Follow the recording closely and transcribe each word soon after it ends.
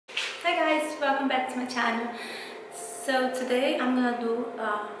Hi guys, welcome back to my channel. So today I'm gonna do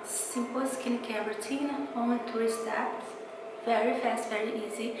a simple skincare routine, only 3 steps, very fast, very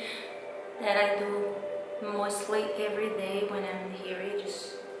easy, that I do mostly every day when I'm here. I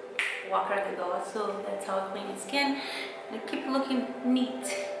just walk out the door, so that's how I clean my skin and keep looking neat.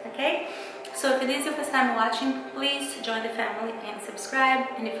 Okay, so if it is your first time watching, please join the family and subscribe,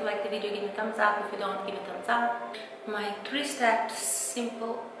 and if you like the video, give me a thumbs up. If you don't, give me a thumbs up. My 3 steps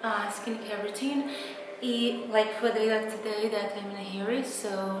simple skincare routine, like for a day like today that I'm in a hurry,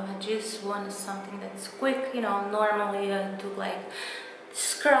 so I just want something that's quick. You know, normally I do like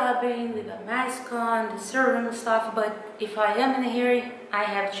scrubbing with a mask on, the serum and stuff, but if I am in a hurry, I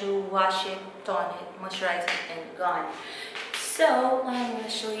have to wash it, tone it, moisturize it, and gone. So I'm going to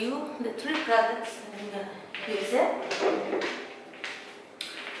show you the 3 products that I'm going to use it.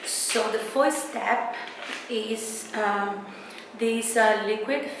 So the first step is this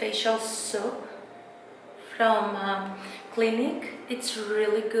liquid facial soap from Clinique. It's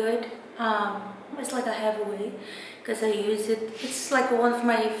really good. It's like a heavyweight because I use it. It's like one of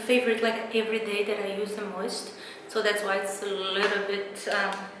my favorite, like every day that I use the most. So that's why it's a little bit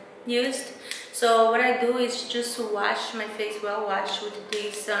used. So what I do is just wash my face well washed with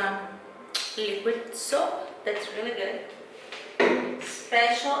this liquid soap. That's really good.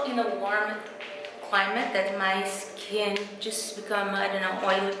 Special in a warm climate that my skin just become, I don't know,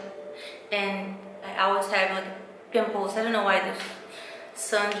 oily, and I always have like pimples. I don't know why the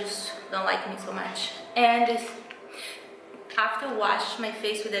sun just don't like me so much. And after wash my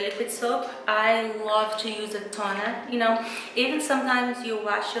face with the liquid soap, I love to use a toner. You know, even sometimes you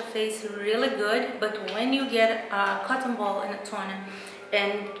wash your face really good, but when you get a cotton ball and a toner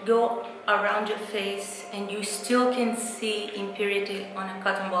and go around your face and you still can see impurity on a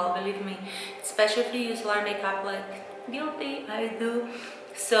cotton ball, believe me, especially if you use a lot of makeup, like guilty, I do.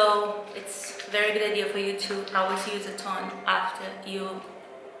 So it's a very good idea for you to always use a tone after you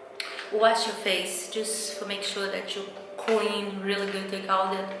wash your face, just to make sure that you clean really good, take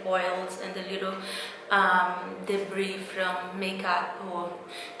all the oils and the little debris from makeup, or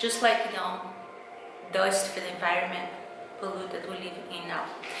just like, you know, dust for the environment, pollute that we live in now.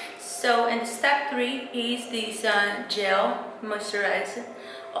 So, and step 3 is this gel moisturizer,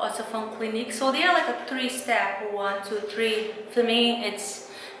 also from Clinique. So they are like a 3-step, 1, 2, 3. For me, it's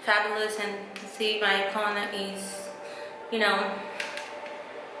fabulous. And see, my corner is, you know,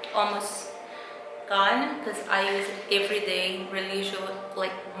 almost gone because I use it every day, really usual,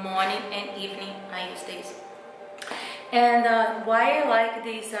 like morning and evening. I use this. And why I like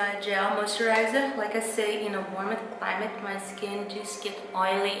this gel moisturizer, like I say, in a warmer climate, my skin just get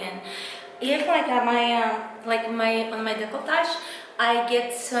oily, and if like on my décolletage, I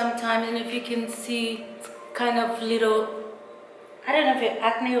get sometimes, and if you can see, kind of little, I don't know if it's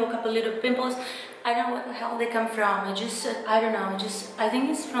acne or a couple little pimples. I don't know what the hell they come from. I don't know. I think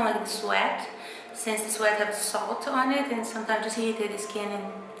it's from like the sweat, since the sweat has salt on it, and sometimes just irritate the skin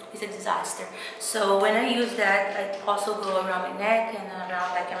and it's a disaster. So when I use that, I also go around my neck and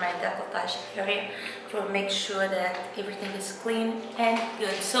around like in my décolletage area to make sure that everything is clean and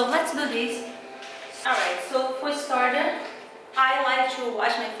good. So let's do this. Alright, so for starter, I like to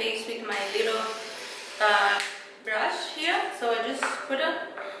wash my face with my little brush here. So I just put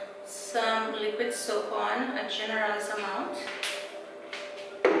some liquid soap on, a generous amount,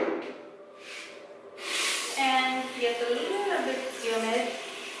 and get a little bit humid,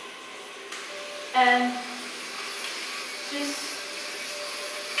 and just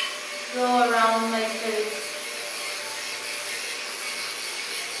go around my face.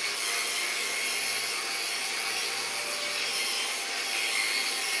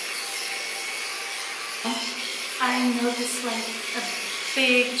 I noticed like a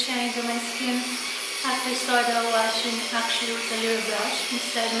big change on my skin after I started washing actually with a little brush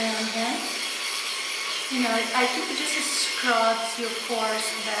instead of my own hand. You know, I think it just scrubs your pores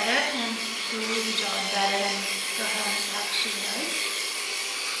better and do the job better than your hands actually does.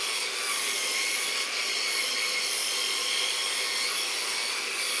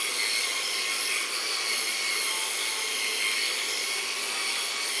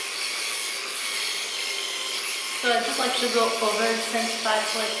 So I just like to go over the same spot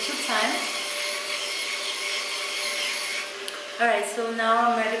like 2 times. Alright, so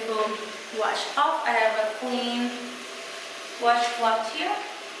now I'm ready to wash off. I have a clean washcloth here.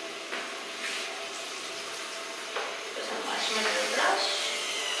 Just wash my little brush.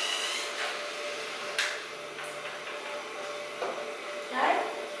 Right?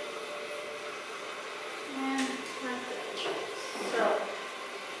 And like that. So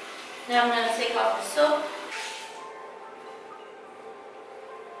now I'm going to take off the soap.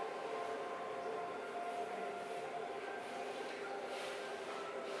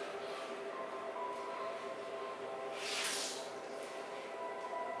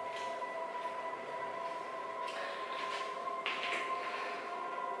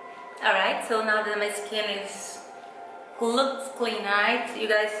 Alright, so now that my skin looks clean, right? You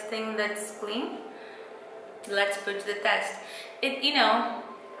guys think that's clean? Let's put to the test.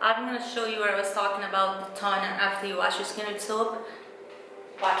 I'm gonna show you where I was talking about the toner after you wash your skin with soap.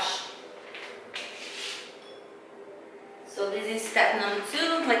 Wash. So this is step number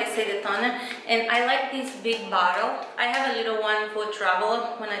 2, like I said, the toner. And I like this big bottle. I have a little one for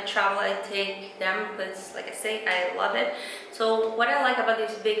travel. When I travel, I take them because, like I say, I love it. So what I like about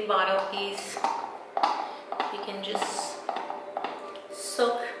this big bottle is you can just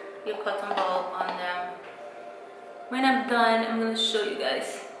soak your cotton ball on them. When I'm done, I'm gonna show you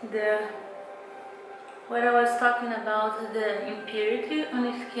guys what I was talking about, the impurity on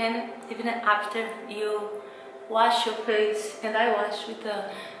the skin, even after you wash your face. And I wash with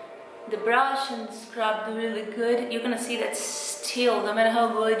the brush and scrub really good. You're gonna see that still, no matter how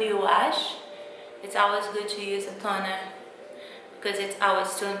good you wash, it's always good to use a toner because it's always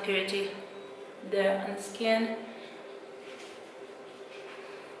still impurity there on the skin.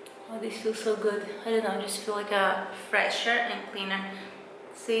 Oh, this feels so good. I don't know, I just feel like a fresher and cleaner.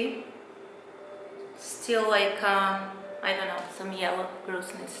 See? Still like, I don't know, some yellow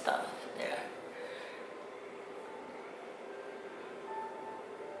grossness stuff there.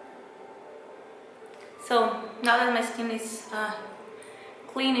 So now that my skin is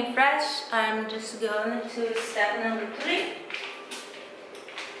clean and fresh, I'm just going to step number 3,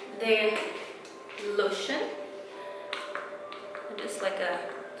 the lotion. Just like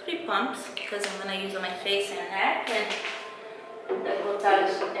 3 pumps because I'm gonna use on my face and neck and the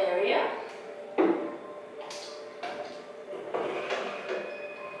cuticles area.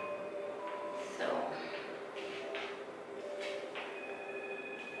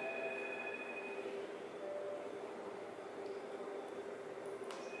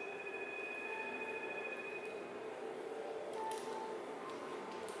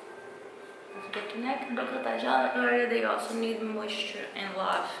 The neck and the cuticles area, they also need moisture and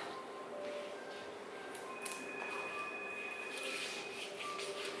love.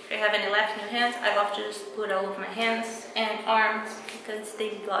 If you have any left in your hands, I love to just put all over my hands and arms because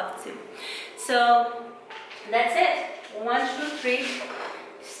they love to. So that's it. 1, 2, 3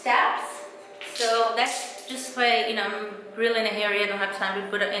 steps. So that's just why, I'm really in a hurry. I don't have time to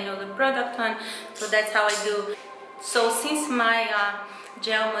put any other product on. So that's how I do. So since my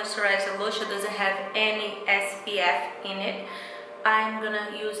gel moisturizer lotion doesn't have any SPF in it, I'm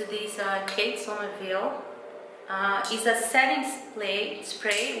gonna use this Kate Somerville. It's a setting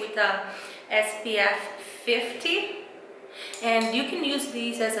spray with a SPF 50, and you can use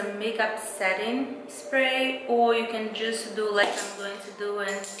these as a makeup setting spray, or you can just do like I'm going to do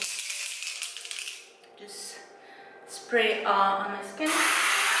and just spray on my skin.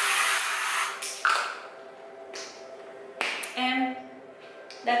 And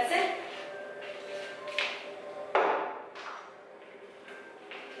that's it.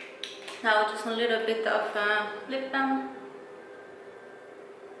 Now just a little bit of lip balm.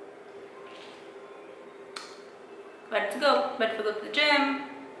 Ready to go. Ready to go to the gym.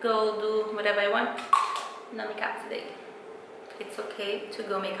 Go do whatever I want. No makeup today. It's okay to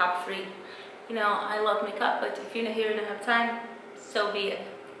go makeup free. I love makeup, but if you're here and don't have time, so be it.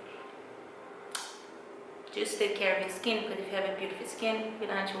 Just take care of your skin, because if you have a beautiful skin, you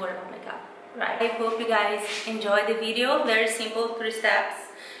don't have to worry about makeup, right? I hope you guys enjoyed the video. Very simple, 3 steps.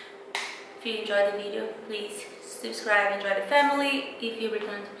 If you enjoyed the video, please subscribe and join the family. If you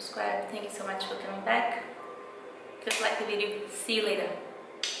return to subscribe, thank you so much for coming back. Just like the video. See you later.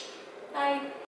 Bye.